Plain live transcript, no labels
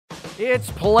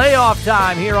It's playoff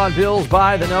time here on Bills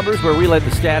by the Numbers, where we let the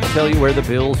stats tell you where the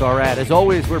Bills are at. As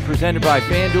always, we're presented by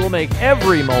FanDuel. Make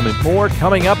every moment more.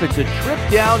 Coming up, it's a trip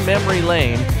down memory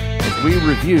lane as we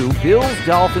review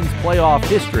Bills-Dolphins playoff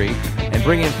history and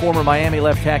bring in former Miami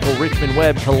left tackle Richmond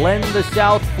Webb to lend the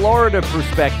South Florida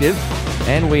perspective.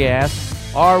 And we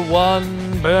ask our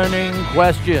one burning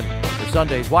question for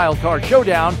Sunday's Wild Card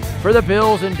Showdown for the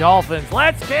Bills and Dolphins.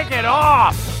 Let's kick it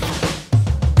off!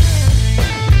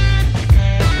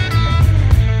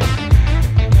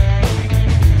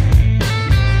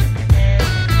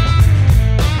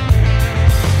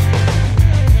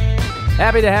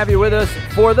 Happy to have you with us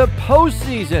for the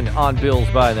postseason on Bills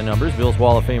by the Numbers. Bills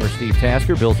Wall of Famer Steve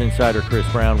Tasker, Bills insider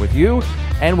Chris Brown with you.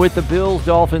 And with the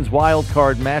Bills-Dolphins wild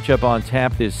card matchup on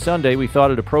tap this Sunday, we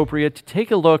thought it appropriate to take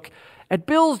a look at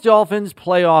Bills-Dolphins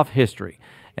playoff history.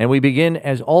 And we begin,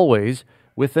 as always,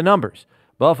 with the numbers.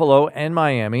 Buffalo and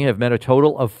Miami have met a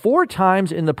total of 4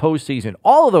 times in the postseason,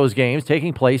 all of those games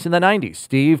taking place in the 90s.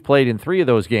 Steve played in 3 of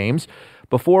those games.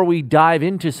 Before we dive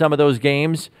into some of those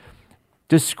games,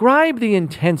 describe the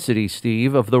intensity,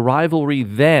 Steve, of the rivalry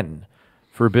then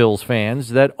for Bills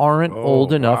fans that aren't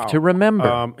old enough to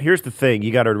remember. Here's the thing.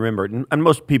 You got to remember, and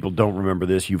most people don't remember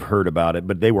this. You've heard about it,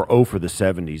 but they were 0 for the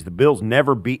 70s. The Bills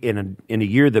never beat in a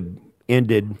year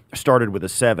that started with a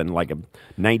 7, like a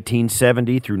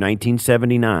 1970 through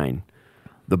 1979.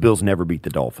 The Bills never beat the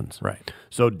Dolphins. Right.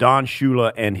 So Don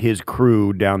Shula and his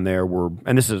crew down there were,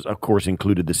 and this is, of course,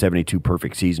 included the 72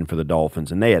 perfect season for the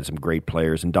Dolphins, and they had some great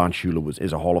players, and Don Shula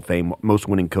is a Hall of Fame, most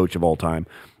winning coach of all time.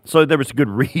 So there was a good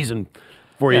reason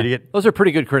for you to get those are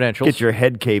pretty good credentials. Get your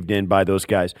head caved in by those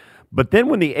guys. But then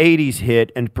when the 80s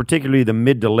hit, and particularly the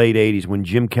mid to late 80s, when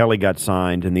Jim Kelly got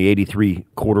signed and the 83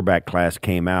 quarterback class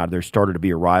came out, there started to be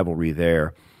a rivalry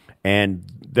there. And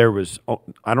there was,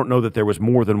 I don't know that there was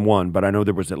more than one, but I know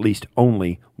there was at least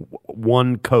only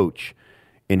one coach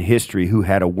in history who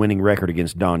had a winning record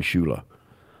against Don Shula.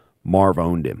 Marv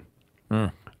owned him.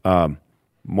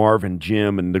 Marv and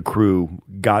Jim and the crew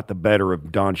got the better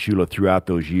of Don Shula throughout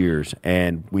those years,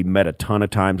 and we met a ton of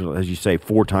times, as you say,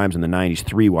 4 times in the 90s,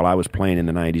 3 while I was playing in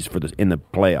the 90s in the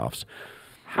playoffs.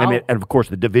 And of course,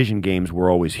 the division games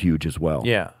were always huge as well.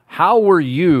 Yeah. How were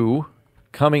you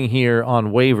coming here on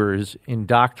waivers,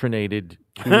 indoctrinated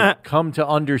to come to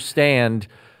understand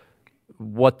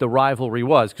what the rivalry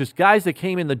was? Because guys that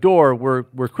came in the door were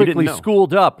quickly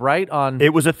schooled up, right?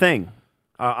 It was a thing.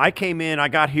 I came in, I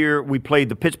got here, we played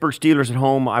the Pittsburgh Steelers at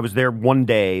home. I was there one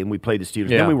day, and we played the Steelers.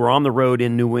 Yeah. Then we were on the road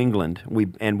in New England,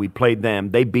 and we played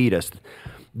them. They beat us.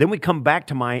 Then we come back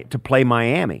to play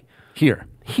Miami. Here.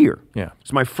 Yeah.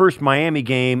 It's my first Miami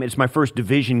game. It's my first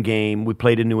division game. We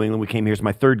played in New England. We came here. It's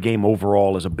my 3rd game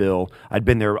overall as a Bill. I'd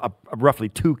been there roughly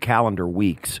 2 calendar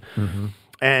weeks. Mm-hmm.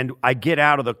 And I get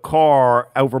out of the car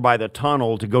over by the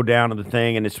tunnel to go down to the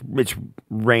thing, and it's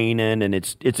raining, and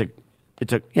it's a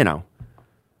It's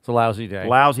a lousy day.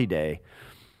 Lousy day.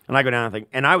 And I go down and think,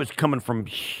 and I was coming from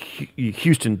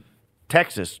Houston,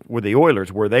 Texas, where the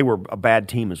Oilers were. They were a bad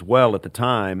team as well at the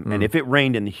time. And if it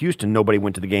rained in Houston, nobody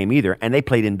went to the game either. And they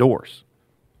played indoors.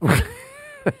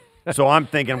 So I'm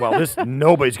thinking, well,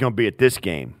 nobody's going to be at this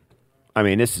game. I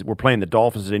mean, we're playing the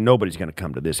Dolphins, and nobody's going to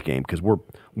come to this game because we're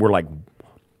like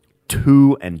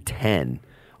 2-10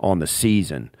 on the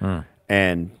season.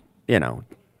 And,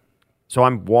 so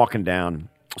I'm walking down.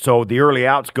 So the early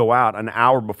outs go out an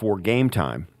hour before game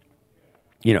time.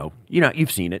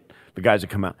 You've seen it. The guys that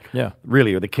come out,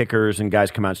 really, are the kickers, and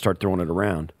guys come out and start throwing it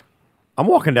around. I'm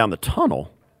walking down the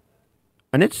tunnel,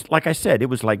 and it's like I said, it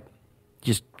was like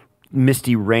just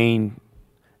misty rain,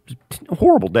 a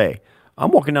horrible day.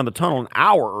 I'm walking down the tunnel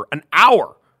an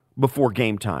hour before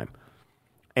game time,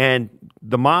 and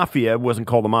the Mafia wasn't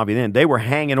called the Mafia then. They were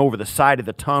hanging over the side of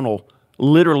the tunnel,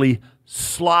 literally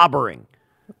slobbering.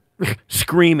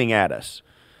 Screaming at us,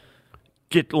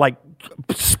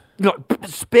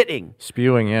 spitting,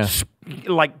 spewing, yeah,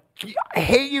 like,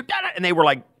 "Hey, you done it!" And they were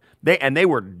like, they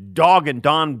were dogging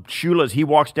Don Shula as he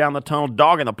walks down the tunnel,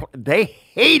 dogging they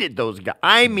hated those guys.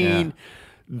 I mean,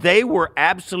 they were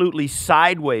absolutely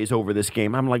sideways over this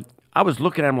game. I was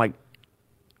looking at him like,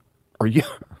 are you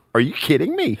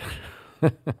kidding me?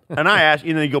 And I asked,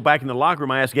 you go back in the locker room,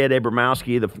 I asked Ed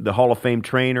Abramowski, the Hall of Fame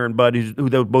trainer, and Bud,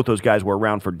 both those guys were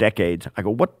around for decades. I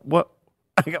go, what?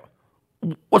 I go,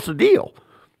 what's the deal?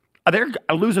 They're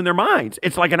losing their minds.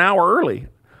 It's like an hour early. And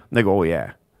they go, oh,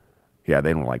 yeah. Yeah,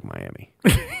 they don't like Miami.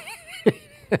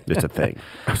 It's a thing.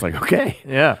 I was like, okay.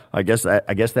 Yeah. I guess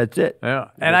that's it. Yeah.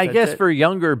 And I guess for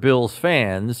younger Bills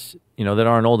fans, that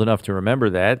aren't old enough to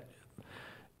remember that,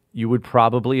 you would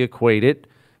probably equate it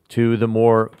to the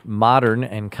more modern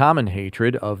and common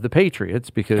hatred of the Patriots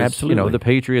because, Absolutely. the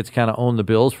Patriots kind of owned the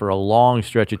Bills for a long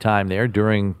stretch of time there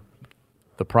during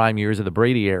the prime years of the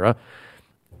Brady era.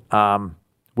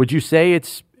 Would you say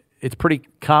it's pretty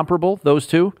comparable, those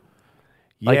two?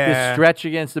 Like this stretch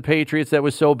against the Patriots that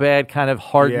was so bad kind of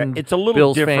hardened it's a little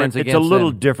Bills different. fans It's against a little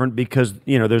them. different because,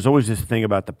 there's always this thing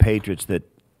about the Patriots that,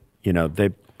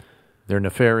 Their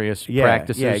nefarious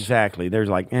practices. Yeah, exactly. There's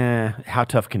like, how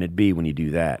tough can it be when you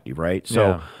do that, right?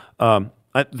 So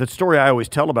the story I always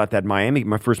tell about that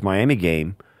my first Miami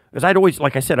game, is I'd always,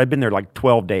 like I said, I'd been there like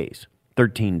 12 days,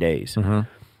 13 days. Mm-hmm.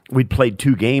 We'd played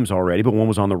 2 games already, but one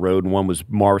was on the road and one was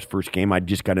Marv's first game. I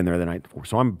just got in there the night before.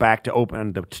 So I'm back to open.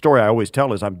 And the story I always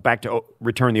tell is I'm back to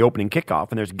return the opening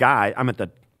kickoff, and there's a guy, I'm at the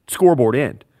scoreboard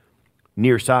end,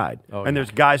 near side. And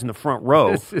there's guys in the front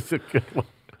row. This is a good one.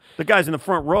 The guys in the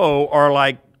front row are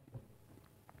like,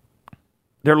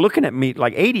 they're looking at me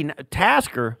like 80,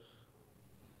 Tasker,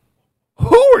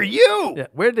 who are you? Yeah,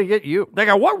 where'd they get you? They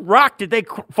go, what rock did they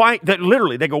find? That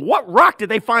literally, they go, what rock did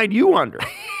they find you under?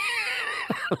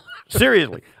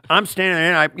 Seriously, I'm standing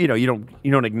there, and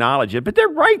you don't acknowledge it, but they're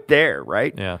right there,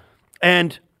 right? Yeah.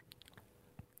 And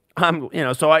I'm,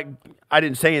 so I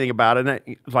didn't say anything about it.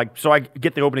 And so I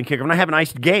get the opening kickoff, and I have a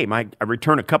nice game. I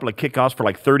return a couple of kickoffs for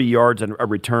like 30 yards and a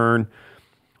return.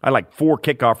 I had like 4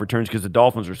 kickoff returns because the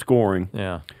Dolphins are scoring.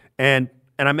 Yeah. And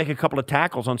I make a couple of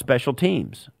tackles on special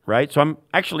teams, right? So I'm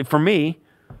actually, for me,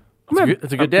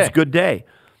 It's a good day. It's a good day.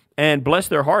 And bless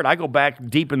their heart, I go back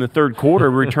deep in the third quarter,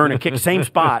 return a kick, same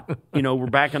spot. We're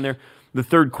back in there, the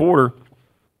third quarter,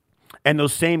 and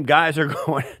those same guys are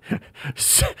going,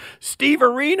 Steve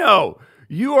Areno,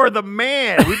 you are the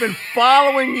man. We've been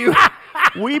following you.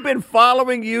 We've been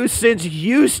following you since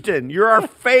Houston. You're our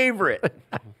favorite.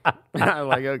 I'm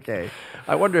like, okay.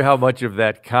 I wonder how much of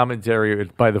that commentary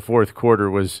by the fourth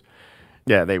quarter was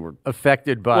They were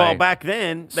affected by well back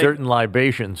then. certain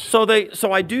libations. So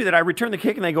I do that. I return the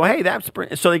kick, and they go, "Hey, that's..."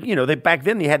 So they back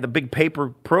then they had the big paper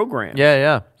program.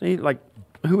 Yeah. So like,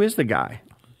 who is the guy?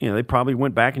 They probably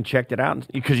went back and checked it out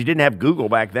because you didn't have Google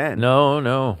back then.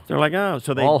 No. They're like, oh,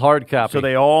 so they All hard copy. So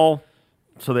they were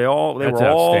all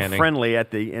outstanding. friendly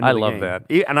at the end. I of the love game. that.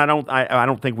 And I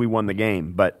don't think we won the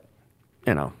game, but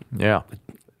Yeah.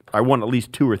 I won at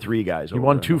least 2 or 3 guys. You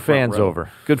won 2 fans over.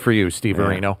 Good for you, Steve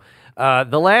Areno.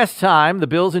 The last time the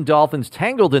Bills and Dolphins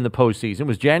tangled in the postseason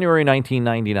was January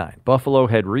 1999. Buffalo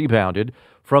had rebounded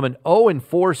from an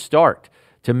 0-4 start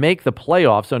to make the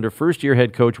playoffs under first-year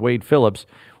head coach Wade Phillips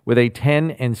with a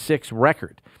 10-6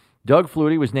 record. Doug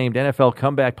Flutie was named NFL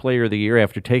Comeback Player of the Year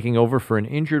after taking over for an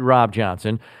injured Rob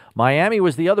Johnson. Miami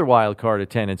was the other wild card at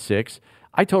 10-6.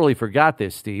 I totally forgot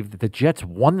this, Steve, that the Jets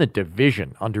won the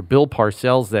division under Bill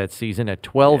Parcells that season at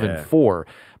 12-4.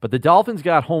 But the Dolphins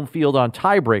got home field on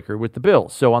tiebreaker with the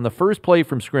Bills. So on the first play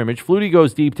from scrimmage, Flutie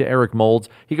goes deep to Eric Moulds.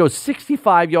 He goes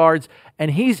 65 yards, and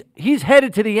he's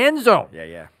headed to the end zone.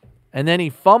 Yeah. And then he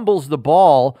fumbles the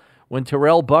ball when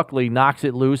Terrell Buckley knocks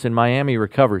it loose and Miami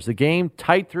recovers. The game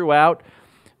tight throughout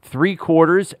 3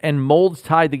 quarters, and Moulds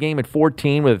tied the game at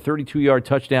 14 with a 32-yard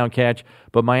touchdown catch.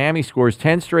 But Miami scores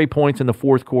 10 straight points in the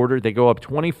fourth quarter. They go up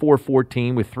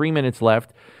 24-14 with 3 minutes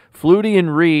left. Flutie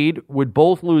and Reed would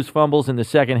both lose fumbles in the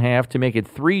second half to make it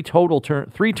 3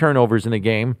 turnovers in the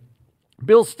game.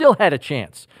 Bills still had a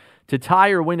chance to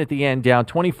tie or win at the end, down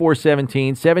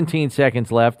 24-17, 17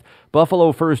 seconds left.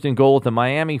 Buffalo first and goal at the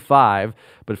Miami 5,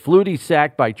 but Flutie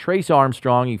sacked by Trace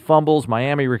Armstrong. He fumbles.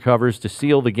 Miami recovers to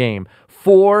seal the game.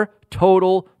 4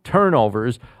 total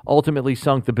turnovers ultimately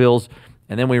sunk the Bills.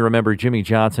 And then we remember Jimmy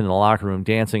Johnson in the locker room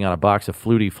dancing on a box of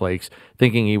Flutie Flakes,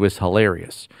 thinking he was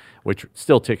hilarious, which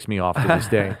still ticks me off to this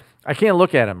day. I can't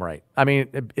look at him right. I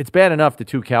mean, it's bad enough the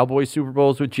 2 Cowboys Super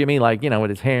Bowls with Jimmy, like, with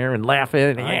his hair and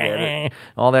laughing and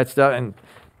all that stuff.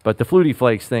 But the Flutie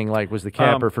Flakes thing, was the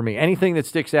capper for me. Anything that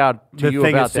sticks out to you about that game? The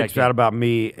thing that sticks out about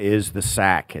me is the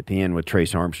sack at the end with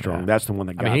Trace Armstrong. Yeah. That's the one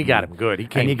that got me. He got him good. He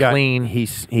came clean. He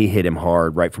hit him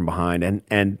hard right from behind.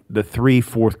 And the 3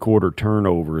 fourth quarter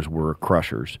turnovers were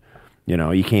crushers.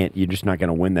 You're just not going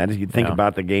to win that. As you think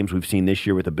about the games we've seen this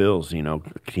year with the Bills,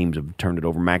 teams have turned it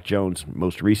over. Mac Jones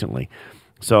most recently.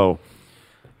 So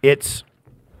that's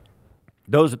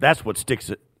what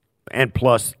sticks. And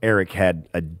plus, Eric had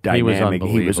a dynamic.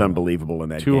 He was unbelievable in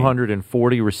that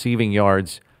 240 receiving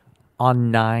yards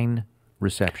on 9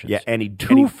 receptions. Yeah, and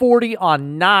 240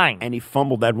 on 9. And he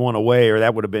fumbled that one away, or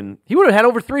that would have been... He would have had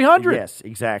over 300. Yes,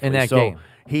 exactly. In that game.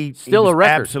 He Still was a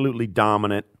record. Absolutely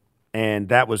dominant. And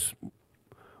that was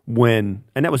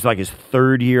that was like his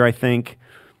 3rd year, I think.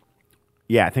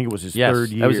 Yeah, I think it was his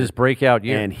 3rd year. That was his breakout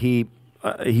year. And he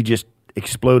just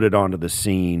exploded onto the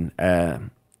scene.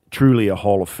 truly a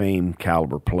Hall of Fame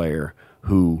caliber player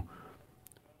who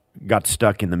got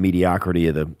stuck in the mediocrity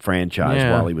of the franchise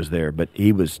while he was there. But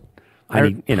he was, he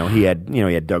had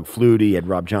Doug Flutie, he had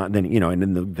Rob Johnson, then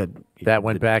and then that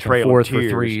went back and forth for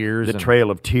 3 years. The trail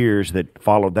of tears that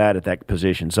followed that at that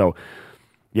position. So,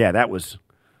 yeah,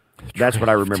 that's what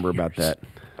I remember about that.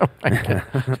 Oh my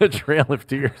God. The Trail of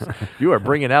Tears. You are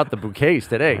bringing out the bouquets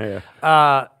today.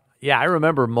 Yeah, I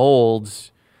remember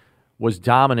Moulds was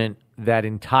dominant that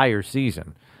entire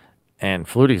season. And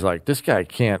Flutie's like, this guy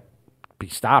can't be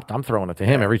stopped. I'm throwing it to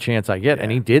him every chance I get.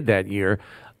 And he did that year.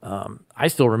 I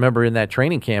still remember in that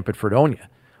training camp at Fredonia,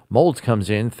 Moulds comes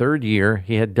in, third year.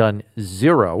 He had done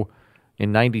 0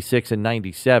 in 96 and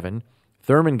 97.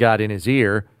 Thurman got in his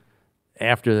ear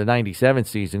after the 97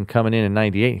 season, coming in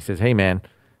 98. He says, hey, man,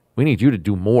 we need you to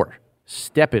do more.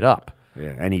 Step it up.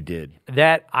 Yeah, and he did.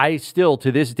 That I still,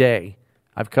 to this day,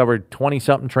 I've covered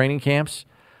 20-something training camps.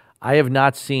 I have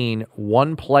not seen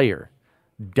one player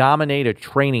dominate a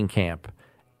training camp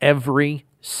every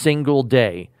single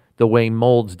day the way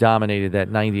Moulds dominated that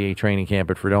 98 training camp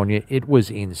at Fredonia. It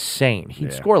was insane.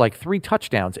 He'd score like 3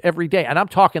 touchdowns every day. And I'm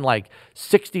talking like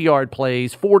 60-yard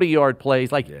plays, 40-yard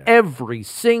plays, like every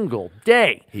single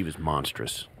day. He was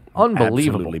monstrous.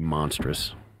 Unbelievable. Absolutely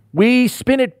monstrous. We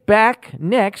spin it back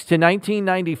next to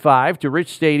 1995 to Rich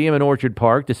Stadium in Orchard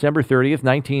Park, December 30th,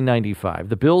 1995.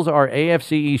 The Bills are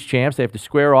AFC East champs. They have to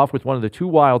square off with one of the 2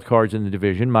 wild cards in the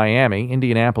division, Miami.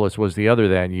 Indianapolis was the other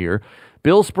that year.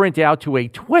 Bills sprint out to a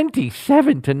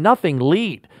 27-0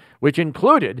 lead, which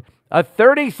included a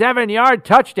 37-yard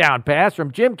touchdown pass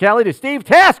from Jim Kelly to Steve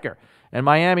Tasker, and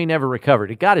Miami never recovered.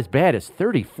 It got as bad as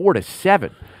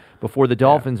 34-7 before the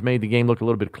Dolphins made the game look a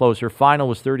little bit closer. Final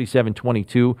was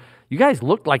 37-22. You guys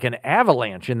looked like an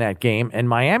avalanche in that game, and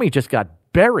Miami just got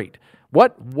buried.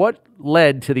 What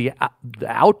led to the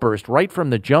outburst right from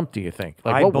the jump, do you think?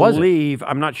 I believe,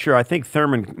 I'm not sure, I think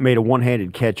Thurman made a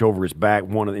one-handed catch over his back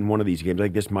in one of these games. I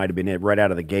think this might have been it. Right out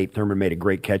of the gate, Thurman made a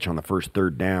great catch on the first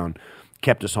third down,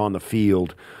 kept us on the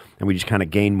field, and we just kind of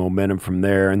gained momentum from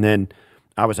there. And then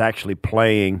I was actually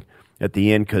playing at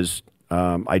the end because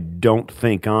I don't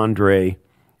think Andre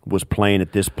was playing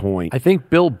at this point. I think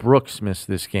Bill Brooks missed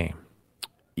this game.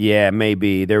 Yeah,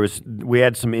 maybe we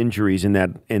had some injuries in that,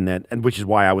 and which is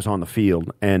why I was on the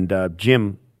field. And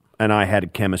Jim and I had a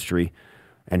chemistry,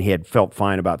 and he had felt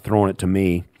fine about throwing it to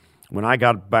me. When I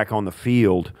got back on the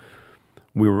field,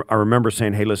 I remember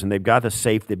saying, "Hey, listen, they've got a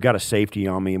safety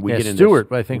on me." And we get into Stewart,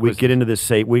 this, I think we get into this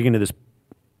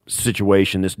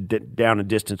situation, this down and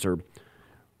distance, or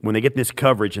when they get this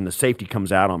coverage and the safety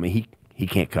comes out on me, he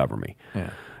can't cover me.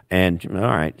 Yeah. And all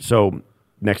right, so.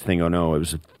 Next thing I know, it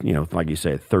was, like you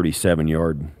say, a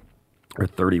 37-yard or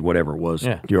 30, whatever it was,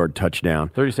 yard touchdown.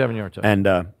 37-yard touchdown.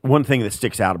 And one thing that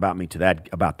sticks out about me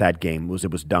about that game was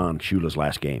it was Don Shula's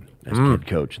last game as head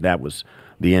coach. That was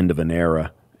the end of an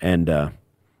era. And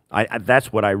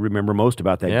that's what I remember most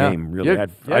about that game, really.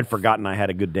 I'd forgotten I had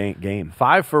a good game.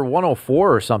 5 for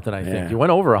 104 or something, I think. You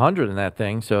went over 100 in that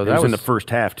thing. So that was in the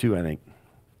first half, too, I think.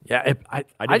 Yeah, I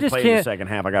didn't play in the second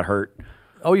half. I got hurt.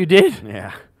 Oh, you did?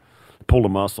 Yeah. Pulled a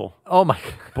muscle. Oh my!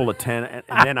 Pulled a 10, and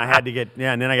then I had to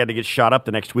get shot up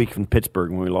the next week from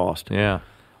Pittsburgh when we lost. Yeah,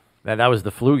 that was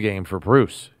the flu game for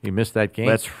Bruce. He missed that game.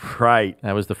 That's right.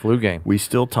 That was the flu game. We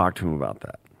still talk to him about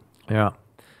that. Yeah,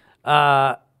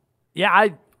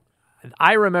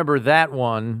 I remember that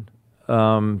one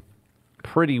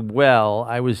pretty well.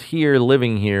 I was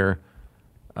living here,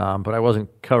 but I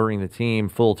wasn't covering the team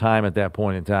full time at that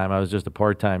point in time. I was just a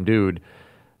part-time dude.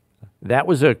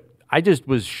 I just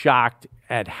was shocked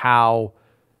at how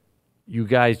you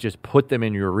guys just put them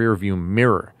in your rearview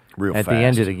mirror at the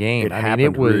end of the game. It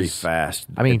happened really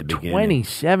fast.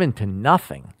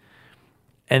 27-0,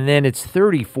 and then it's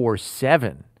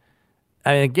 34-7.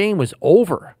 I mean, the game was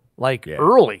over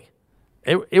early.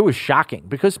 It was shocking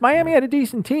because Miami had a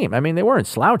decent team. I mean, they weren't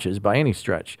slouches by any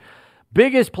stretch.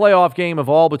 Biggest playoff game of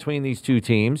all between these two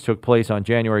teams took place on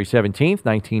January 17th,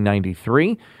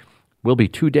 1993. We'll be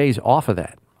 2 days off of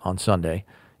that on Sunday,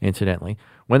 incidentally,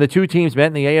 when the two teams met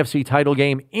in the AFC title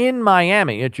game in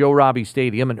Miami at Joe Robbie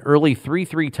Stadium. An early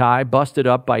 3-3 tie busted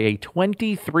up by a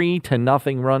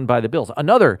 23-0 run by the Bills.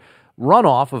 Another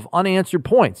runoff of unanswered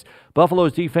points.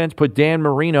 Buffalo's defense put Dan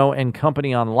Marino and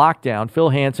company on lockdown. Phil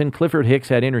Hansen, Clifford Hicks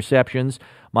had interceptions.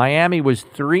 Miami was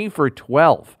 3 for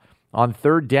 12 on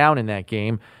third down in that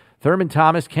game. Thurman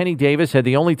Thomas, Kenny Davis had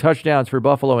the only touchdowns for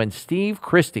Buffalo, and Steve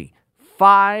Christie,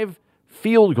 5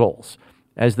 field goals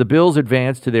as the Bills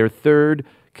advanced to their third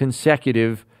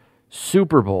consecutive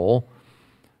Super Bowl.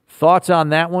 Thoughts on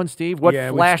that one, Steve? What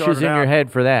Yeah, we flashes started in your out-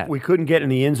 head for that? We couldn't get in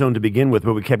the end zone to begin with,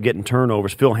 but we kept getting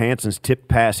turnovers. Phil Hansen's tip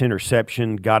pass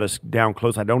interception got us down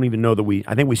close. I don't even know that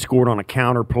I think we scored on a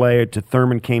counter play to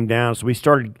Thurman came down. So we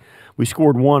scored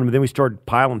one, but then we started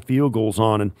piling field goals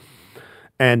on.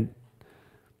 And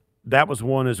that was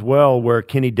one as well where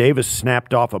Kenny Davis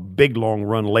snapped off a big long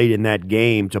run late in that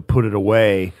game to put it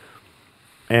away.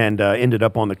 And ended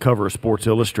up on the cover of Sports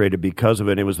Illustrated because of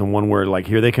it. It was the one where, like,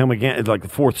 here they come again. It's like the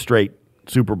fourth straight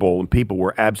Super Bowl, and people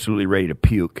were absolutely ready to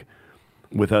puke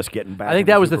with us getting back. I think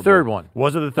that was the third one.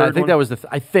 Was it the third one? I think that was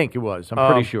I think it was.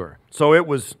 I'm pretty sure. So it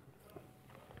was.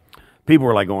 People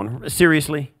were like going,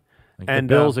 seriously? Like the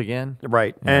Bills again?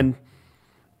 Right. Yeah. And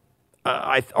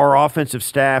our offensive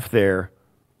staff there,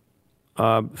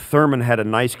 Thurman had a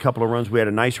nice couple of runs. We had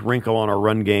a nice wrinkle on our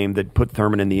run game that put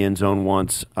Thurman in the end zone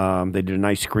once. They did a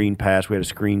nice screen pass. We had a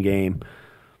screen game.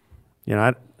 You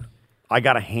know, I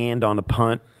got a hand on the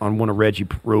punt on one of Reggie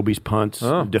Roby's punts,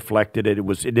 deflected it.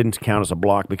 It didn't count as a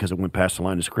block because it went past the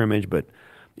line of scrimmage, but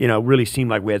you know, it really seemed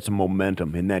like we had some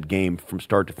momentum in that game from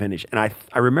start to finish. And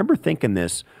I remember thinking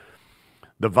this.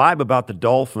 The vibe about the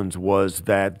Dolphins was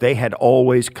that they had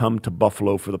always come to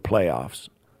Buffalo for the playoffs.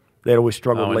 They'd always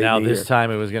struggled late now in the year. this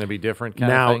time it was going to be different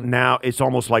kind of thing? Now it's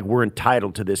almost like we're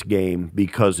entitled to this game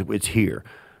because it's here.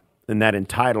 And that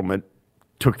entitlement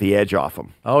took the edge off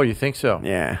them. Oh, you think so?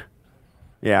 Yeah.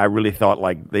 Yeah, I really thought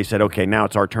like they said, okay, now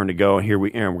it's our turn to go, and we're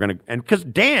going to – and because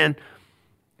Dan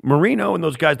Marino and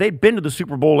those guys, they'd been to the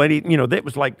Super Bowl. It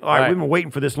was like, all right, we've been waiting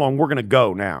for this long. We're going to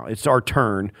go now. It's our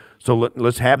turn, so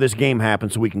let's have this game happen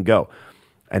so we can go.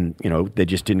 And, they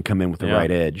just didn't come in with the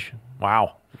right edge.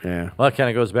 Wow. Yeah. Well, it kind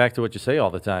of goes back to what you say all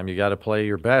the time. You got to play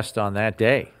your best on that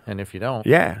day, and if you don't,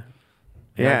 yeah,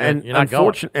 and you're not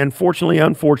going.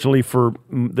 Unfortunately for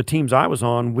the teams I was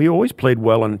on, we always played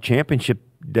well on championship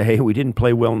day. We didn't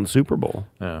play well in the Super Bowl.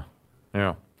 Yeah.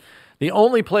 The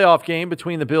only playoff game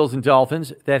between the Bills and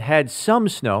Dolphins that had some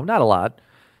snow, not a lot.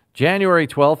 January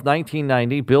 12th,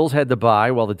 1990, Bills had the bye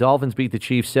while the Dolphins beat the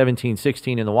Chiefs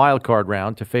 17-16 in the wild card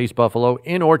round to face Buffalo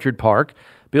in Orchard Park.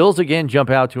 Bills again jump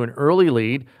out to an early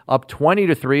lead, up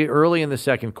 20-3 early in the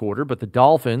second quarter, but the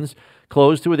Dolphins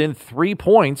closed to within 3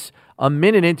 points a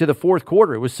minute into the fourth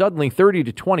quarter. It was suddenly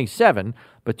 30-27,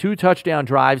 but 2 touchdown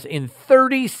drives in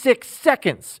 36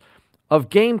 seconds of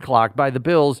game clock by the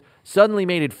Bills suddenly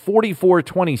made it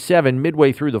 44-27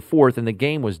 midway through the fourth, and the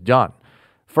game was done.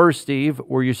 First, Steve,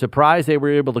 were you surprised they were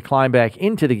able to climb back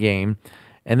into the game?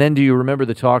 And then do you remember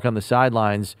the talk on the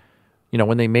sidelines,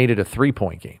 when they made it a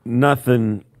 3-point game?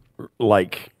 Nothing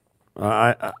like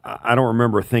I don't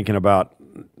remember thinking about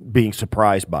being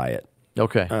surprised by it.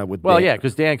 Okay.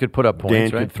 Because Dan could put up points,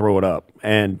 Dan right? could throw it up.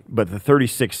 But the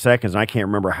 36 seconds, I can't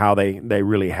remember how they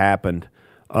really happened.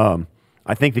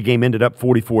 I think the game ended up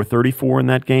 44-34 in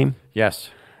that game. Yes.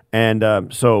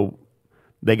 And so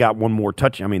they got one more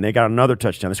touch. I mean, they got another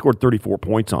touchdown. They scored 34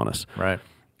 points on us. Right.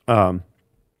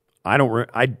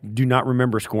 I do not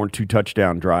remember scoring 2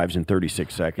 touchdown drives in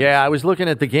 36 seconds. Yeah, I was looking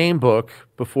at the game book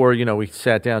before, we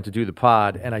sat down to do the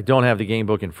pod, and I don't have the game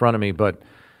book in front of me, but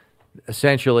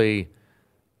essentially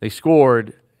they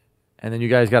scored, and then you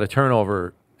guys got a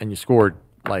turnover, and you scored,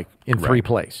 like, in 3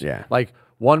 plays. Yeah. Like,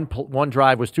 one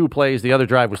drive was 2 plays, the other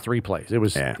drive was 3 plays. It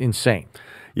was insane.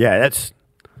 Yeah, that's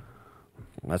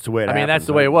the way it happens. That's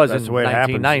the way it was that's in the way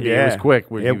 1990. It was quick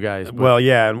with you guys. But. Well,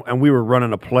 yeah, and we were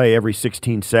running a play every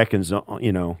 16 seconds,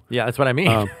 Yeah, that's what I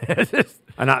mean.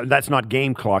 And that's not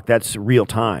game clock. That's real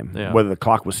time. Yeah. Whether the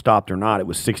clock was stopped or not, it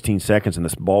was 16 seconds and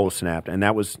this ball was snapped. And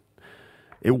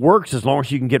it works as long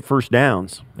as you can get first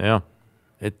downs. Yeah,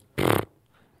 it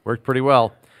worked pretty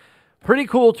well. Pretty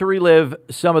cool to relive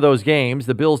some of those games.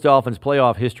 The Bills-Dolphins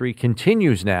playoff history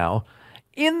continues now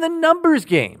in the numbers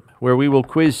game, where we will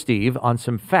quiz Steve on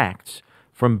some facts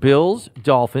from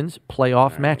Bills-Dolphins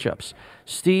playoff matchups.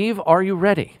 Steve, are you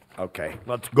ready? Okay,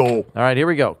 let's go. All right, here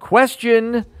we go.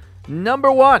 Question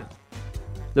number 1.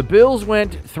 The Bills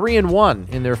went 3-1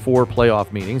 in their 4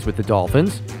 playoff meetings with the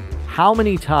Dolphins. How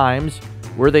many times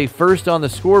were they first on the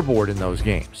scoreboard in those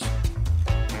games?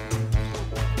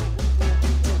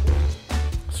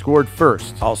 Scored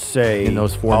first. I'll say in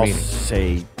those 4 meetings. I'll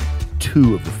say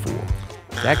 2 of the 4.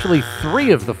 Actually, 3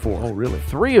 of the 4. Oh, really?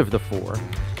 3 of the 4.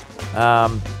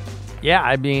 Yeah,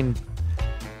 I mean,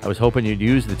 I was hoping you'd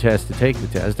use the test to take the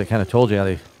test. I kind of told you how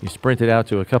you sprinted out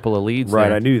to a couple of leads. Right,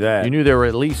 there. I knew that. You knew there were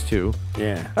at least 2.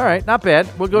 Yeah. All right, not bad.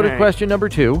 We'll go to question number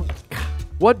 2.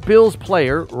 What Bills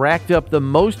player racked up the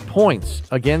most points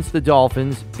against the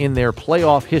Dolphins in their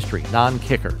playoff history?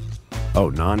 Non-kicker. Oh,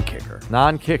 non-kicker.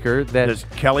 Non-kicker. Does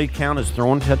Kelly count as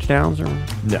throwing touchdowns? Or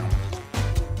No.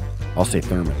 I'll say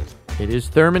Thurman. It is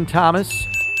Thurman Thomas.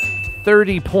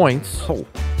 30 points. Oh.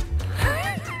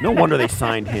 No wonder they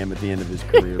signed him at the end of his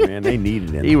career, man. They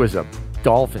needed him. He was a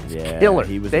Dolphins killer.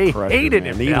 He was they a crusher, hated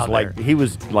man. him. He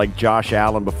was like Josh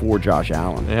Allen before Josh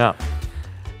Allen. Yeah.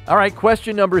 All right,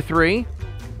 question number 3.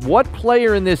 What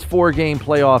player in this 4-game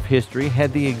playoff history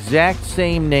had the exact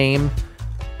same name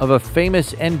of a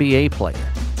famous NBA player?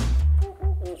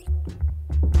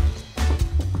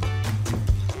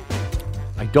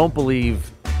 I don't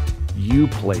believe you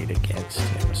played against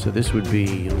him, so this would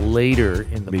be later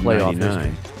in the playoff 99.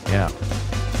 history. Yeah.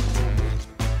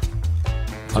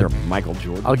 Is there Michael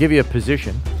Jordan? I'll give you a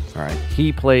position. All right.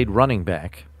 He played running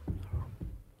back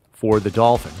for the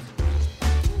Dolphins.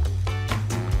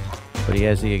 But he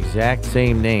has the exact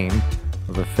same name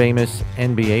of a famous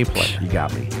NBA player. You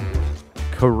got me.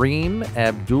 Kareem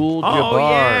Abdul-Jabbar. Oh,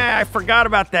 yeah. I forgot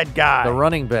about that guy. The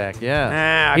running back,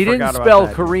 yeah. I He didn't forgot about spell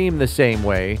that. Kareem the same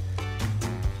way.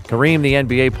 Kareem, the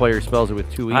NBA player, spells it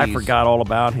with 2 E's. I forgot all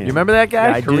about him. You remember that guy?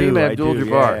 Yeah, I Kareem do,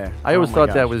 Abdul-Jabbar. yeah. I always Oh, my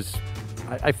thought that gosh. was...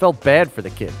 I felt bad for the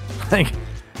kid. Like,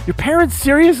 your parents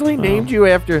seriously named you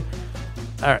after...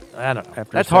 All right, I don't know.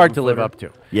 After That's a hard to live 7-footer?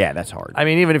 up to. Yeah, that's hard. I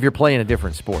mean, even if you're playing a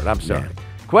different sport. I'm sorry.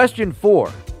 Yeah. Question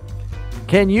 4.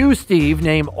 Can you, Steve,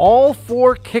 name all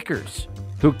 4 kickers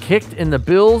who kicked in the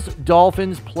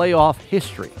Bills-Dolphins playoff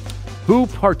history? Who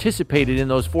participated in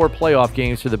those 4 playoff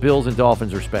games for the Bills and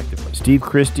Dolphins, respectively? Steve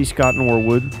Christie, Scott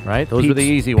Norwood. Right? Those were the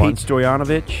easy ones. Pete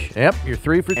Stoyanovich. Yep, you're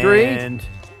 3 for 3. And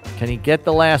Can he get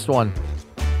the last one?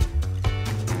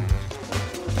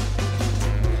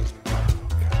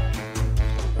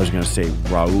 I was going to say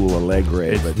Raul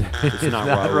Alegre, but it's not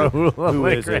Raul. Raul Who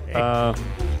is it? Alegre.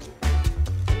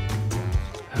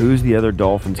 Who's the other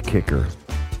Dolphins kicker?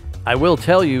 I will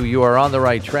tell you, you are on the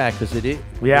right track because Yeah, this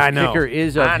I know. kicker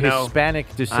is of I know.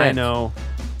 Hispanic descent. I know.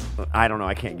 I don't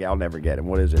know. I'll never get him.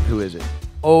 What is it? Who is it?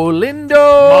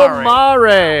 Olindo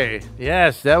Mare.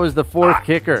 Yes, that was the 4th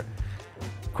kicker.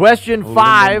 Question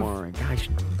 5. Gosh,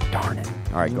 darn it.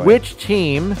 All right, go ahead. Which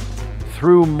team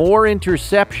threw more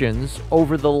interceptions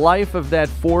over the life of that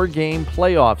 4-game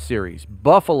playoff series,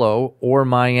 Buffalo or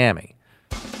Miami?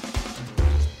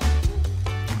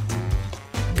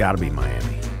 Got to be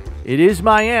Miami. It is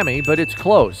Miami, but it's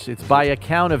close. It's by a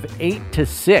count of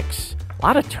 8-6. A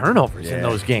lot of turnovers in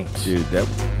those games. Dude, that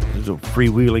was a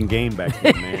freewheeling game back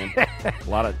then, man. A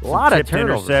lot of tipped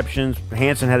turnovers. interceptions.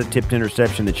 Hansen had a tipped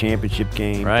interception in the championship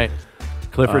game. Right.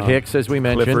 Clifford Hicks, as we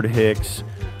mentioned. Clifford Hicks.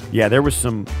 Yeah, there was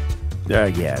some.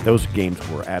 Those games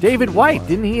were absolutely David White, wild.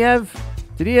 didn't he have?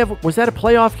 Did he have? Was that a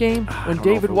playoff game when don't know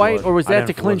David if it White, was. or was I don't that know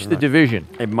to if it clinch was or the not. division?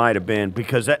 It might have been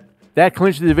because That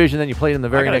clinched the division. Then you played in the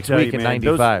very I gotta next tell week you, in man,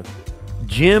 '95.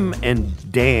 Jim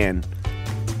and Dan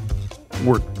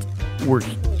were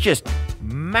just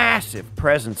massive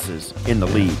presences in the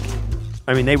league.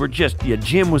 I mean, they were just,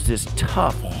 Jim was this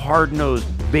tough, hard-nosed,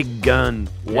 big gun,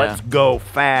 let's go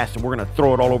fast, and we're going to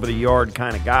throw it all over the yard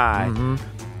kind of guy. Mm-hmm.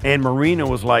 And Marino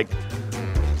was like,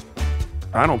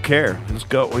 I don't care, let's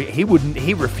go. He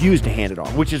refused to hand it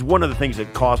off, which is one of the things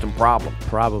that caused him problems.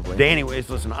 Probably. Anyways,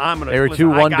 listen, They were too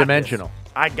one-dimensional.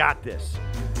 I got this.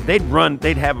 They'd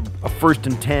have a 1st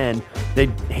and 10.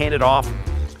 They'd hand it off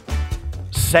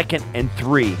 2nd and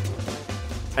 3.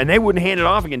 And they wouldn't hand it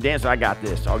off again. Dan said, I got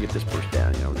this. I'll get this first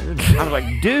down. I was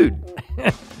like, dude,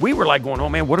 we were like going, oh,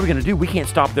 man, what are we going to do? We can't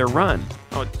stop their run.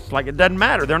 Oh, it's like it doesn't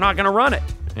matter. They're not going to run it.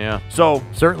 Yeah. So,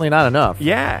 Certainly not enough.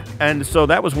 yeah. And so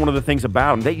that was one of the things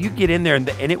about them. You get in there, and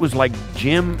it was like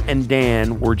Jim and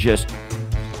Dan were just,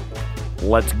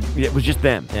 it was just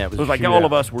them. Yeah, it was like shootout. all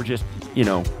of us were just, we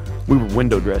were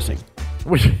window dressing.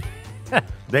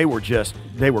 They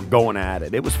were going at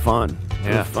it. It was fun. It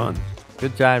Yeah. was fun.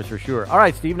 Good times for sure. All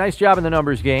right, Steve, nice job in the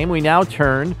numbers game. We now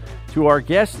turn to our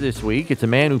guest this week. It's a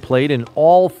man who played in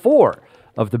all 4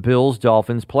 of the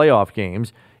Bills-Dolphins playoff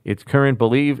games. It's current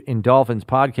Believe in Dolphins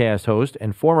podcast host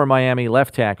and former Miami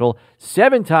left tackle,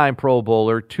 7-time Pro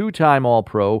Bowler, 2-time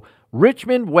All-Pro,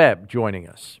 Richmond Webb, joining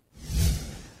us.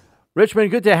 Richmond,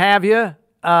 good to have you.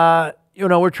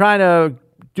 We're trying to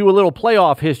do a little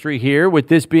playoff history here, with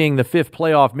this being the 5th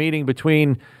playoff meeting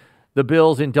between the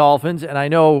Bills and Dolphins, and I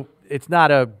know it's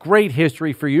not a great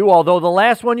history for you, although the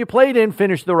last one you played in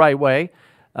finished the right way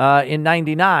in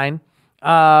 '99.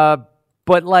 But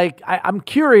I'm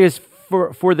curious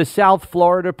for the South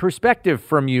Florida perspective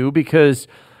from you, because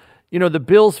the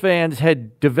Bills fans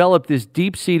had developed this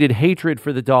deep-seated hatred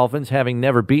for the Dolphins, having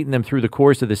never beaten them through the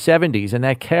course of the 70s, and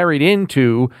that carried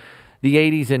into the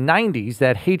 80s and 90s.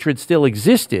 That hatred still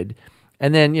existed.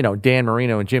 And then, Dan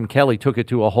Marino and Jim Kelly took it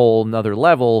to a whole nother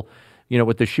level,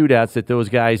 with the shootouts that those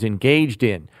guys engaged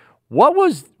in. What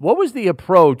was the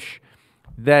approach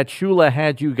that Shula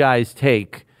had you guys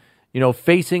take,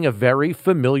 facing a very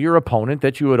familiar opponent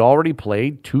that you had already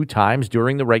played 2 times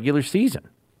during the regular season?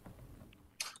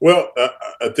 Well,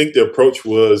 I think the approach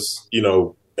was,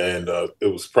 and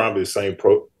it was probably the same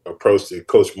approach that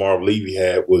Coach Marv Levy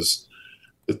had. Was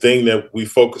the thing that we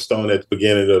focused on at the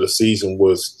beginning of the season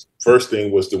was, first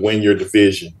thing was to win your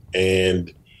division.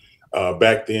 And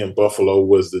back then, Buffalo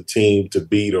was the team to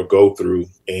beat or go through.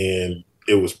 And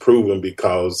it was proven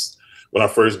because when I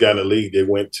first got in the league, they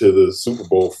went to the Super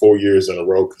Bowl 4 years in a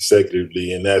row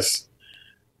consecutively. And that's,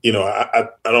 I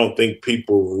don't think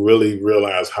people really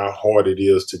realize how hard it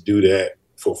is to do that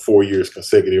for 4 years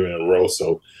consecutive in a row.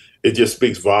 So it just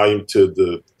speaks volume to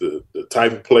the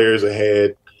type of players they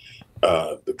had,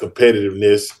 the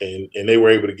competitiveness, and they were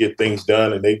able to get things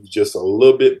done, and they were just a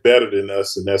little bit better than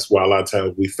us, and that's why a lot of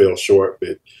times we fell short.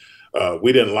 But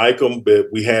we didn't like them, but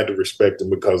we had to respect them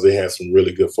because they had some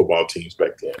really good football teams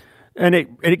back then. And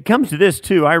it comes to this,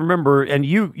 too. I remember, and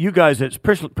you guys,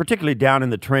 particularly down in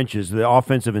the trenches, the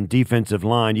offensive and defensive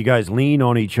line, you guys lean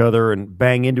on each other and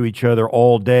bang into each other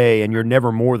all day, and you're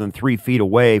never more than 3 feet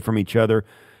away from each other.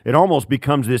 It almost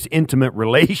becomes this intimate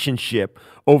relationship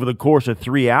over the course of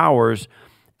 3 hours.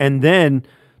 And then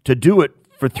to do it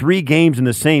for 3 games in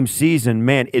the same season,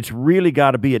 man, it's really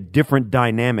got to be a different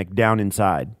dynamic down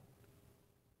inside.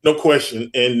 No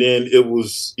question. And then it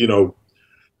was,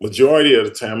 majority of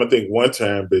the time, I think one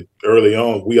time, but early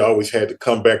on, we always had to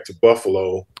come back to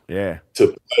Buffalo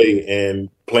to play, and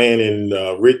playing in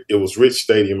it was Rich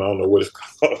Stadium. I don't know what it's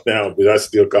called now, but I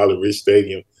still call it Rich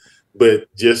Stadium.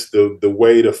 But just the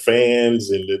way the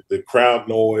fans and the crowd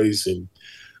noise, and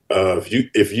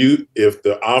if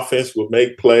the offense would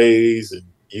make plays and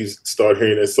you start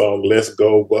hearing that song "Let's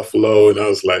Go Buffalo," and I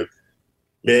was like,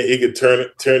 man, it could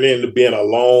turn into being a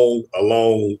long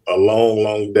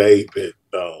day. But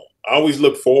I always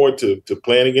look forward to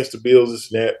playing against the Bills and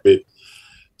Snap, but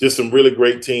just some really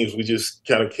great teams. We just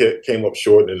kind of came up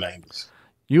short in the 90s.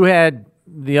 You had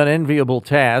the unenviable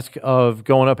task of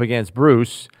going up against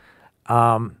Bruce.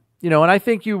 And I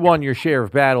think you won your share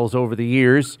of battles over the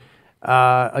years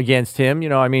against him.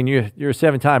 You're a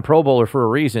 7-time Pro Bowler for a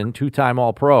reason, 2-time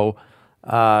All-Pro.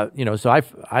 So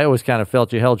I always kind of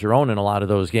felt you held your own in a lot of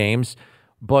those games.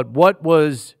 But what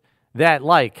was that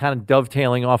like, kind of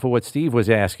dovetailing off of what Steve was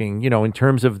asking, in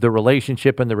terms of the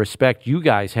relationship and the respect you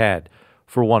guys had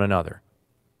for one another?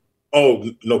 Oh,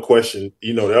 no question.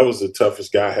 That was the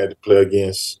toughest guy I had to play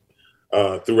against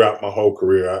throughout my whole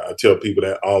career. I tell people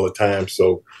that all the time.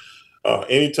 So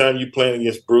anytime you're playing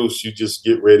against Bruce, you just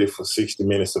get ready for 60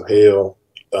 minutes of hell.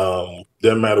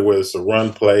 Doesn't matter whether it's a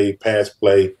run play, pass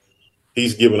play.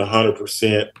 He's given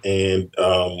 100%,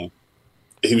 and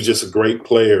he was just a great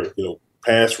player.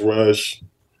 Pass rush.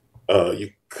 You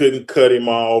couldn't cut him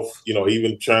off.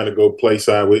 Even trying to go play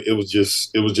side, it was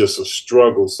just a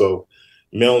struggle. So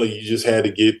mentally, you just had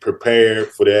to get prepared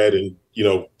for that. And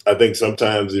I think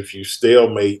sometimes if you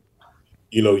stalemate,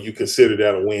 you consider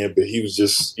that a win. But he was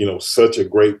just such a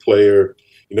great player.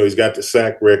 He's got the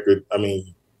sack record. I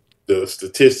mean, the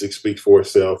statistics speak for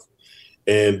itself.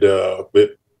 And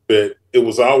but it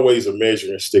was always a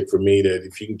measuring stick for me that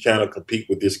if you can kind of compete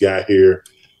with this guy here,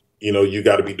 you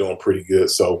got to be doing pretty good.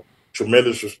 So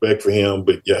tremendous respect for him.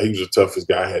 But yeah, he was the toughest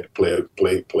guy I had to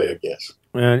play against.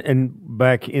 And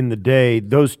back in the day,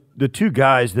 the 2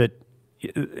 guys that,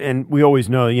 and we always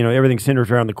know, everything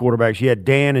centers around the quarterbacks. You had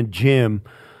Dan and Jim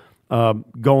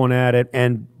going at it,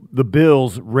 and the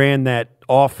Bills ran that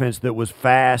offense that was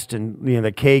fast, and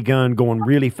the K-gun going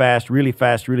really fast,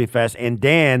 and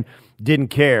Dan didn't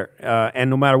care. And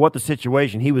no matter what the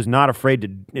situation, he was not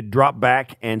afraid to drop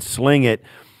back and sling it.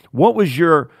 What was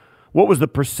the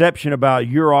perception about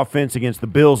your offense against the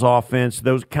Bills' offense?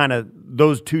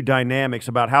 Those 2 dynamics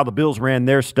about how the Bills ran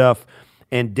their stuff,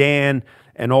 and Dan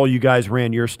and all you guys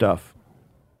ran your stuff.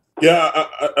 Yeah,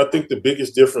 I think the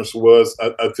biggest difference was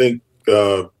I think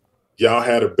y'all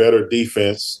had a better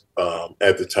defense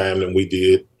at the time than we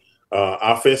did.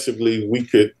 Offensively, we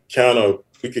could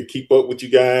keep up with you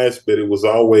guys, but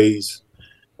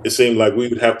it seemed like we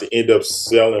would have to end up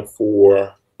selling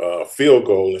for a field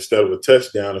goal instead of a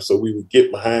touchdown. And so we would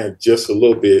get behind just a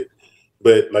little bit.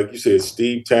 But like you said,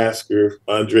 Steve Tasker,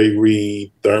 Andre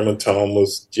Reed, Thurman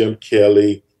Thomas, Jim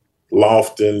Kelly,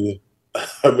 Lofton.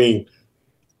 I mean,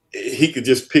 he could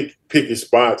just pick his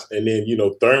spots. And then,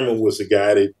 Thurman was a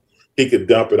guy that he could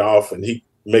dump it off and he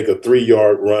make a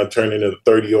 3-yard run, turn into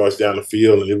 30 yards down the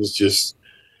field. And it was just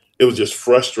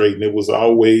frustrating. It was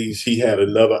always, he had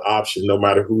another option no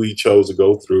matter who he chose to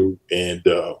go through. And,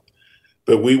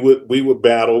 but we would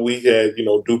battle. We had,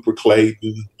 Duper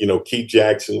Clayton, Keith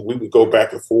Jackson. We would go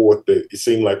back and forth. But it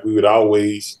seemed like we would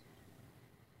always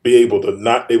be able to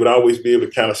not. They would always be able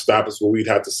to kind of stop us where we'd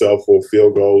have to settle for a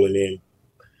field goal, and then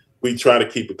we try to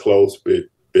keep it close. But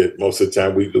most of the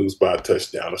time we lose by a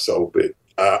touchdown or so. But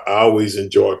I always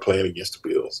enjoy playing against the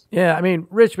Bills. Yeah, I mean,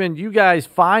 Richmond, you guys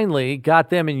finally got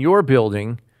them in your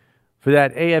building for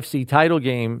that AFC title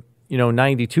game,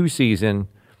 92 season.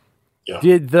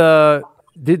 Yeah.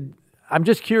 I'm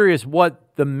just curious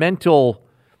what the mental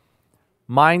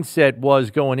mindset was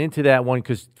going into that one,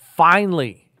 because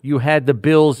finally you had the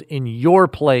Bills in your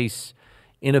place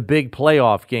in a big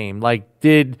playoff game.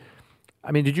 Did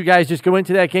you guys just go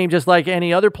into that game just like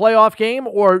any other playoff game,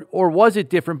 or was it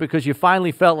different because you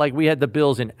finally felt like we had the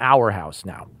Bills in our house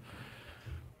now?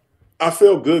 I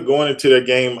felt good going into that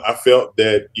game. I felt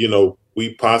that,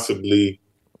 we possibly,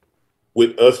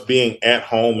 with us being at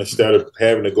home instead of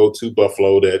having to go to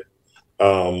Buffalo,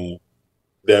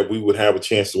 that we would have a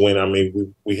chance to win. I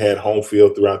mean, we had home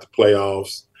field throughout the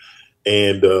playoffs,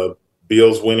 and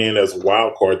Bills went in as a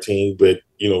wild card team, but,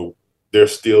 they're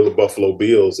still the Buffalo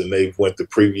Bills, and they've went the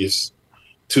previous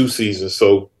 2 seasons.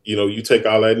 So, you take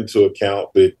all that into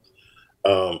account. But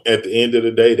at the end of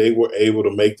the day, they were able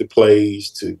to make the plays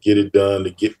to get it done, to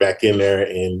get back in there.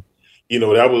 And,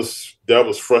 that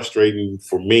was frustrating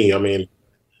for me. I mean,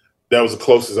 that was the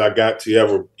closest I got to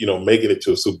ever, making it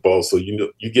to a Super Bowl. So,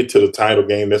 you get to the title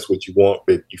game, that's what you want.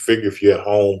 But you figure if you're at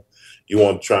home, you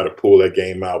want to try to pull that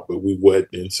game out, but we wouldn't.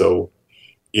 And so,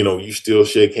 you still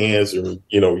shake hands and,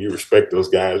 you respect those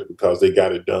guys because they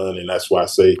got it done. And that's why I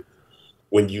say,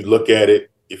 when you look at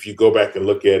it, if you go back and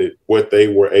look at it, what they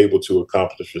were able to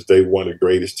accomplish is they one of the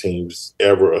greatest teams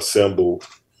ever assembled,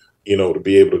 to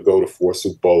be able to go to 4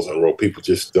 Super Bowls in a row. People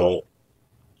just don't.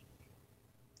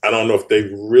 I don't know if they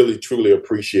really, truly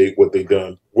appreciate what they've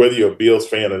done. Whether you're a Bills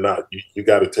fan or not, you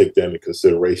got to take that into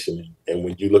consideration. And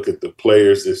when you look at the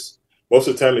players, most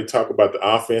of the time they talk about the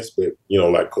offense, but,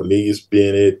 like Cornelius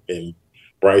Bennett and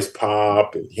Bryce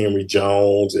Popp and Henry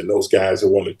Jones and those guys that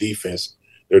won the defense,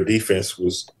 their defense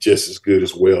was just as good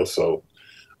as well. So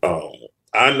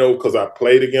I know because I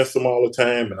played against them all the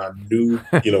time, and I knew,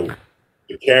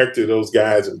 the character of those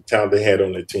guys and the talent they had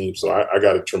on their team. So I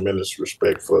got a tremendous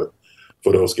respect for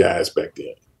those guys back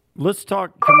then. Can we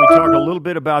talk a little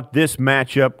bit about this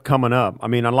matchup coming up? I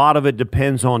mean, a lot of it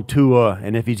depends on Tua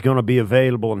and if he's going to be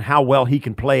available and how well he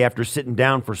can play after sitting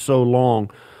down for so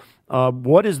long.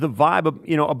 What is the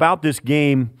vibe about this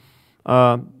game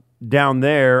down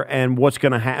there, and what's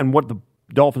going to happen, what the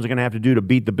Dolphins are going to have to do to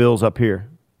beat the Bills up here?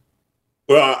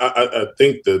 Well, I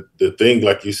think the thing,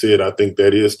 like you said, I think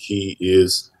that is key,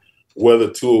 is whether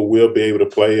Tua will be able to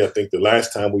play. I think the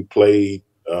last time we played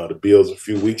the Bills a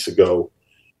few weeks ago,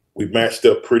 we matched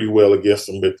up pretty well against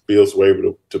them, but the Bills were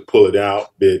able to pull it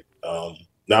out. But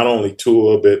not only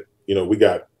Tua, but, we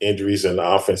got injuries in the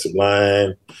offensive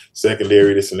line,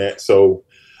 secondary, this and that. So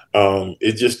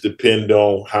it just depends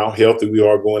on how healthy we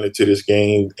are going into this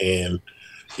game. And,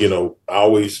 I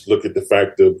always look at the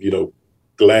fact of,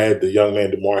 glad the young man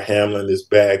DeMar Hamlin is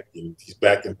back, and he's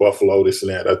back in Buffalo, this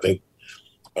and that. I think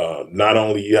not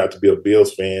only you have to be a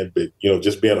Bills fan, but,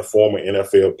 just being a former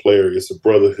NFL player, it's a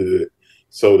brotherhood.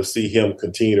 So to see him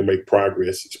continue to make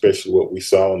progress, especially what we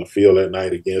saw on the field that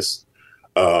night against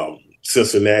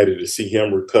Cincinnati, to see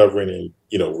him recovering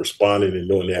and, responding and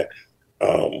doing that,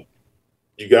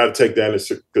 you got to take that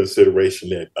into consideration,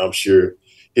 that I'm sure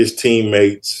his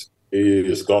teammates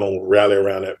is going to rally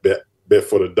around that bet. But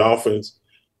for the Dolphins,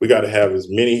 we got to have as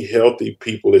many healthy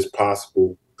people as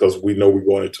possible, because we know we're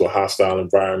going into a hostile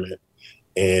environment,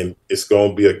 and it's going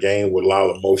to be a game with a lot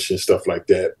of emotion, stuff like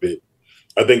that. But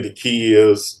I think the key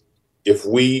is, if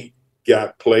we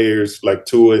got players like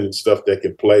Tua and stuff that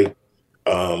can play,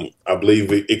 I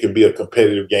believe it can be a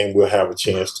competitive game. We'll have a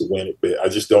chance to win it. But I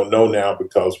just don't know now,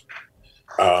 because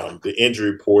the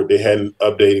injury report, they hadn't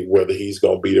updated whether he's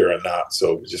going to be there or not.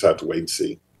 So we just have to wait and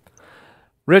see.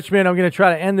 Richmond, I'm going to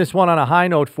try to end this one on a high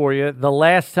note for you. The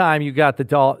last time you got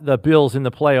the Bills in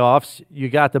the playoffs, you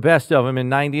got the best of them in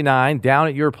 '99 down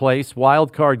at your place,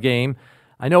 wild card game.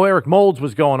 I know Eric Moulds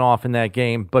was going off in that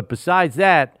game, but besides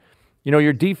that,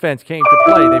 your defense came to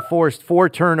play. They forced 4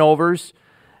 turnovers,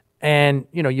 and,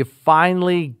 you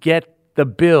finally get the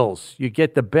Bills. You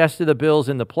get the best of the Bills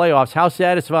in the playoffs. How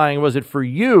satisfying was it for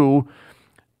you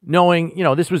knowing,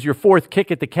 this was your 4th kick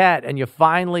at the cat, and you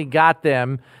finally got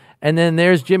them? And then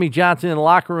there's Jimmy Johnson in the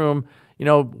locker room,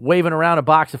 waving around a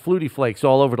box of Flutie Flakes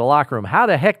all over the locker room. How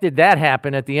the heck did that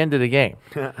happen at the end of the game?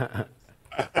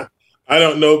 I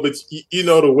don't know, but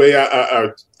the way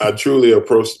I truly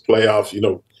approach the playoffs,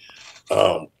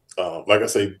 like I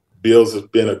say, Bills has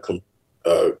been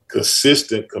a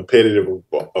consistent competitive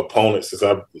opponent since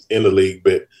I was in the league.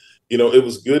 But, it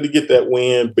was good to get that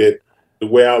win. But the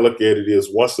way I look at it is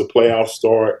once the playoffs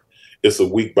start, it's a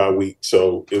week by week.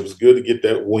 So it was good to get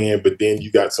that win, but then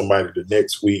you got somebody the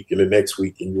next week and the next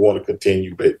week, and you want to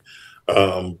continue. But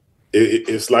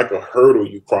it's like a hurdle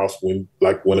you cross when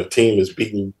a team is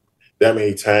beaten that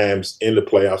many times in the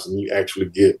playoffs and you actually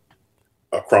get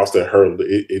across that hurdle.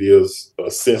 It is a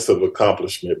sense of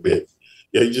accomplishment. But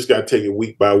yeah, you just got to take it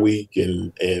week by week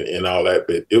and all that.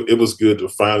 But it was good to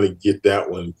finally get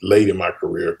that one late in my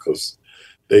career because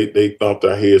they thumped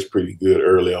our heads pretty good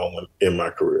early on in my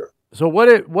career. So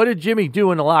what did Jimmy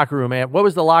do in the locker room, man? What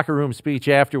was the locker room speech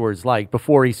afterwards like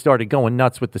before he started going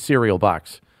nuts with the cereal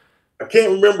box? I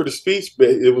can't remember the speech, but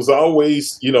it was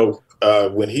always,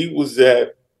 when he was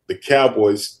at the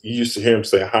Cowboys, you used to hear him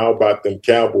say, "How about them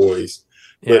Cowboys?"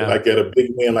 But Yeah. like at a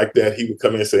big win like that, he would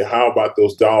come in and say, "How about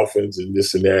those Dolphins?" and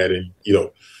this and that. And,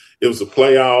 it was the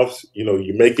playoffs,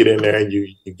 you make it in there and you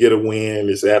get a win.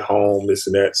 It's at home, this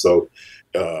and that. So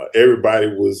everybody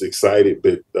was excited.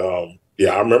 But,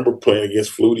 I remember playing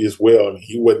against Flutie as well. I mean,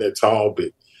 he wasn't that tall,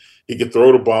 but he could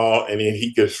throw the ball and then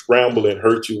he could scramble and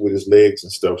hurt you with his legs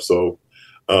and stuff. So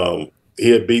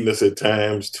he had beaten us at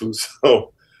times too.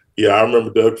 So, I remember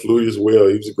Doug Flutie as well.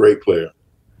 He was a great player.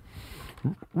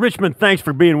 Richmond, thanks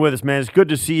for being with us, man. It's good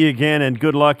to see you again, and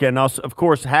good luck. And, of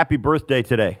course, happy birthday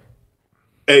today.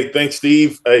 Hey, thanks,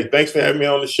 Steve. Hey, thanks for having me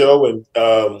on the show, and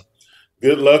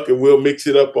good luck, and we'll mix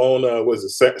it up on,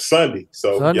 Sunday.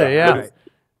 So Sunday, yeah.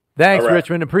 Thanks, right.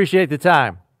 Richmond. Appreciate the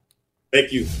time.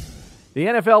 Thank you. The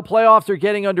NFL playoffs are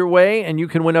getting underway, and you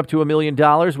can win up to $1 million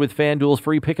with FanDuel's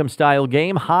free pick'em style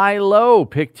game, High-Low.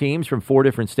 Pick teams from 4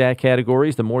 different stat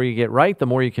categories. The more you get right, the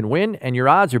more you can win, and your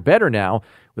odds are better now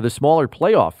with a smaller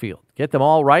playoff field. Get them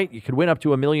all right, you could win up to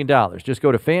 $1 million. Just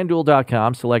go to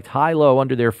FanDuel.com, select High-Low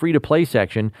under their free-to-play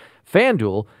section.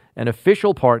 FanDuel, an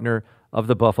official partner of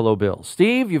the Buffalo Bills.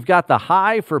 Steve, you've got the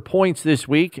high for points this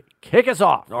week. Kick us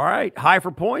off. All right, high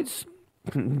for points.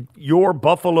 Your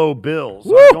Buffalo Bills.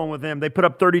 Woo! I'm going with them. They put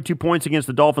up 32 points against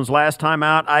the Dolphins last time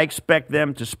out. I expect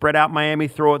them to spread out Miami,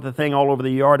 throw the thing all over the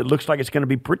yard. It looks like it's going to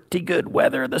be pretty good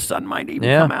weather. The sun might even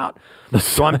come out.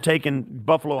 So I'm taking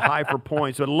Buffalo high for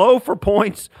points. But low for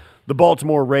points, the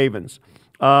Baltimore Ravens.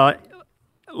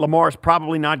 Lamar's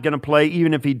probably not going to play.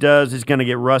 Even if he does, he's going to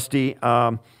get rusty.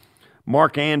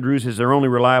 Mark Andrews is their only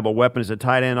reliable weapon as a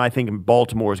tight end. I think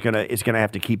Baltimore is going to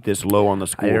have to keep this low on the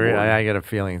scoreboard. I got a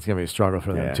feeling it's going to be a struggle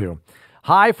for them, too.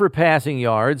 High for passing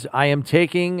yards, I am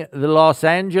taking the Los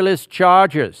Angeles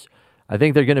Chargers. I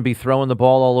think they're going to be throwing the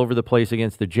ball all over the place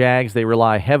against the Jags. They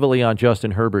rely heavily on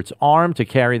Justin Herbert's arm to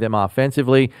carry them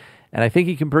offensively, and I think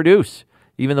he can produce,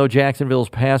 even though Jacksonville's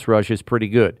pass rush is pretty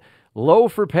good. Low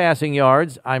for passing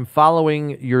yards, I'm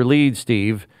following your lead,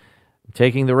 Steve. I'm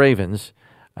taking the Ravens.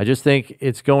 I just think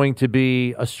it's going to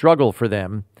be a struggle for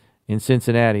them in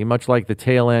Cincinnati, much like the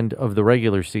tail end of the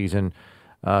regular season.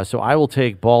 So I will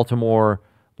take Baltimore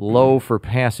low for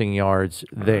passing yards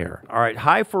there. All right,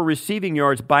 high for receiving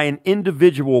yards by an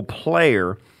individual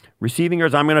player. Receiving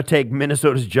yards, I'm going to take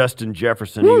Minnesota's Justin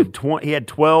Jefferson. He had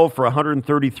 12 for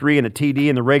 133 and a TD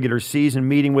in the regular season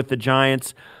meeting with the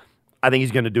Giants. I think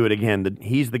he's going to do it again.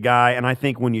 He's the guy, and I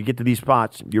think when you get to these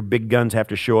spots, your big guns have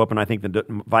to show up, and I think the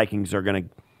Vikings are going to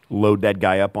load that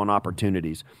guy up on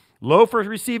opportunities. Low for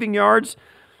receiving yards,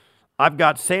 I've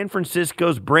got San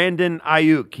Francisco's Brandon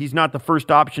Ayuk. He's not the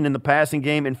first option in the passing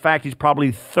game. In fact, he's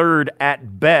probably third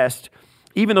at best.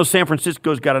 Even though San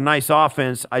Francisco's got a nice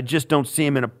offense, I just don't see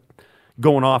him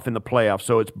going off in the playoffs.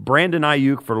 So it's Brandon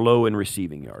Ayuk for low in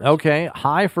receiving yards. Okay,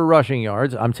 high for rushing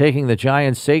yards. I'm taking the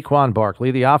Giants' Saquon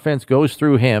Barkley. The offense goes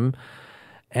through him,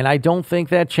 and I don't think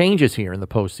that changes here in the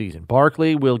postseason.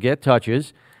 Barkley will get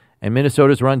touches, and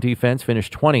Minnesota's run defense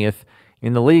finished 20th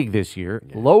in the league this year.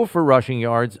 Yeah. Low for rushing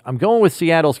yards. I'm going with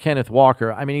Seattle's Kenneth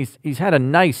Walker. I mean, he's had a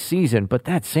nice season, but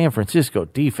that San Francisco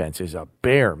defense is a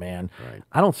bear, man. Right.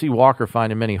 I don't see Walker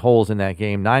finding many holes in that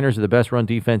game. Niners are the best run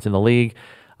defense in the league.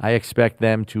 I expect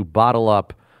them to bottle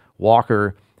up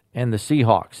Walker and the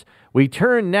Seahawks. We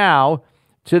turn now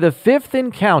to the fifth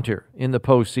encounter in the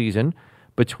postseason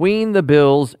between the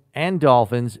Bills and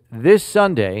Dolphins this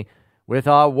Sunday with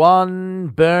our one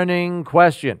burning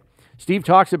question. Steve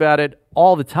talks about it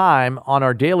all the time on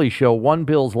our daily show, One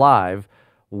Bills Live.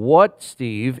 What,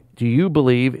 Steve, do you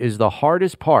believe is the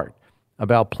hardest part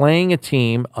about playing a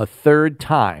team a third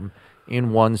time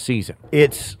in one season?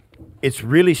 It's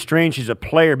really strange as a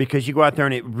player because you go out there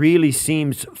and it really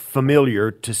seems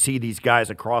familiar to see these guys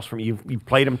across from you. You've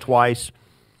played them twice.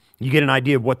 You get an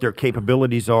idea of what their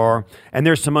capabilities are. And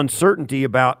there's some uncertainty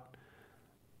about,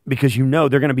 because you know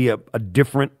they're going to be a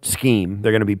different scheme.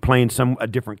 They're going to be playing a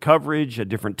different coverage, a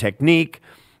different technique.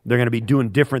 They're going to be doing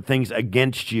different things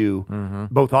against you,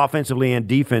 both offensively and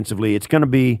defensively. It's going to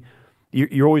be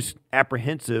you're always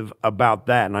apprehensive about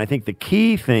that. And I think the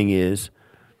key thing is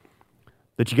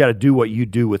that you got to do what you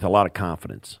do with a lot of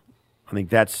confidence. I think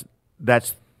that's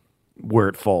where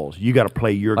it falls. You got to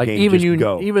play your game.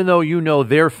 Even though you know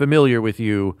they're familiar with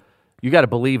you, you got to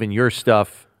believe in your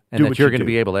stuff and that you're going to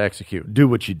be able to execute. Do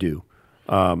what you do.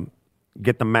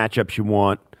 Get the matchups you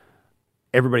want.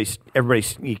 Everybody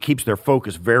keeps their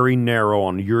focus very narrow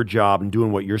on your job and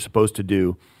doing what you're supposed to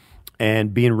do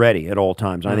and being ready at all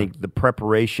times. I think the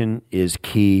preparation is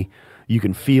key. You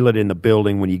can feel it in the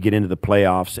building when you get into the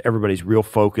playoffs. Everybody's real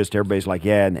focused. Everybody's like,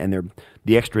 yeah, and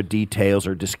the extra details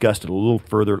are discussed at a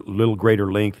little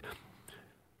greater length.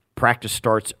 Practice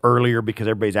starts earlier because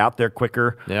everybody's out there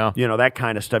quicker. Yeah. That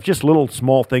kind of stuff. Just little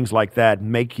small things like that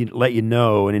let you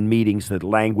know, and in meetings, the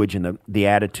language and the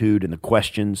attitude and the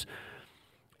questions,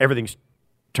 everything's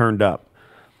turned up.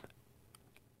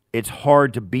 It's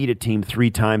hard to beat a team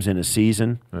 3 times in a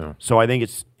season. Yeah. So I think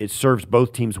it serves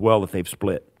both teams well if they've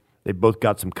split. They've both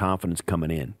got some confidence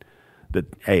coming in that,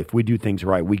 hey, if we do things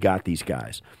right, we got these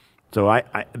guys. So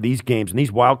these games and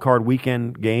these wild card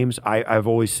weekend games, I've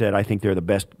always said I think they're the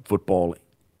best football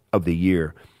of the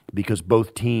year because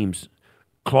both teams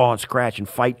claw and scratch and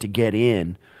fight to get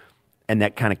in, and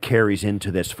that kind of carries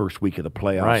into this first week of the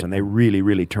playoffs, right. And they really,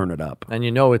 really turn it up. And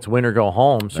it's win or go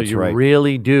home, so That's you right.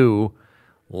 really do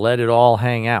let it all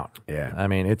hang out. Yeah. I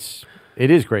mean, it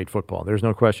is great football. There's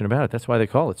no question about it. That's why they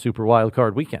call it Super Wild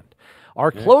Card Weekend.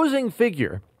 Our closing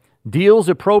figure deals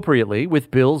appropriately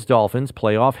with Bills-Dolphins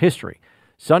playoff history.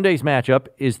 Sunday's matchup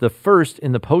is the first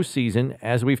in the postseason,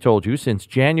 as we've told you, since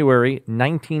January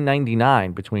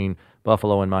 1999 between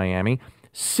Buffalo and Miami.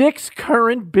 6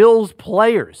 current Bills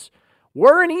players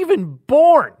weren't even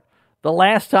born the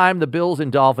last time the Bills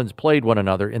and Dolphins played one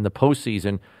another in the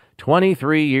postseason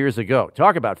 23 years ago.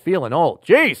 Talk about feeling old.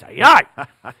 Jeez,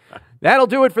 That'll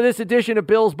do it for this edition of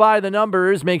Bills by the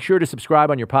Numbers. Make sure to subscribe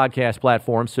on your podcast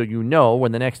platform so you know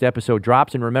when the next episode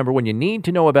drops. And remember, when you need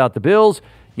to know about the Bills,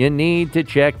 you need to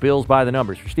check Bills by the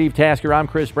Numbers. For Steve Tasker, I'm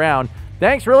Chris Brown.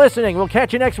 Thanks for listening. We'll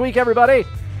catch you next week, everybody.